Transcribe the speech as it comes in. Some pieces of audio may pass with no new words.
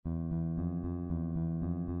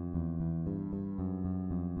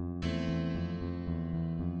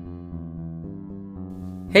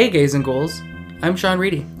Hey gays and ghouls, I'm Sean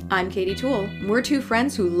Reedy. I'm Katie Toole. We're two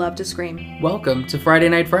friends who love to scream. Welcome to Friday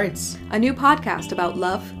Night Frights, a new podcast about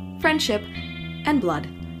love, friendship, and blood.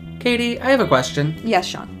 Katie, I have a question. Yes,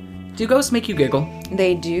 Sean. Do ghosts make you giggle?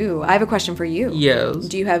 They do. I have a question for you. Yes.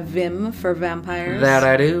 Do you have vim for vampires? That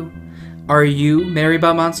I do. Are you merry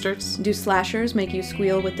about monsters? Do slashers make you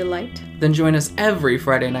squeal with delight? Then join us every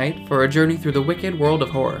Friday night for a journey through the wicked world of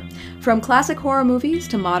horror. From classic horror movies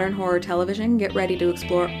to modern horror television, get ready to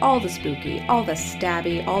explore all the spooky, all the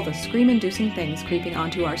stabby, all the scream-inducing things creeping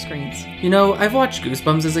onto our screens. You know, I've watched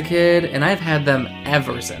Goosebumps as a kid, and I've had them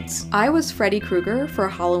ever since. I was Freddy Krueger for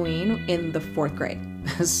Halloween in the 4th grade.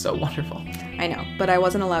 It's so wonderful. I know, but I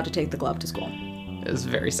wasn't allowed to take the glove to school. It was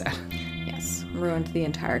very sad. Yes, ruined the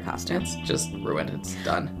entire costume. It's just ruined. It's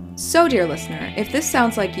done. So, dear listener, if this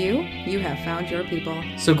sounds like you have found your people.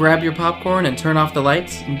 So grab your popcorn and turn off the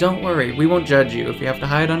lights, and don't worry, we won't judge you if you have to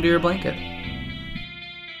hide under your blanket.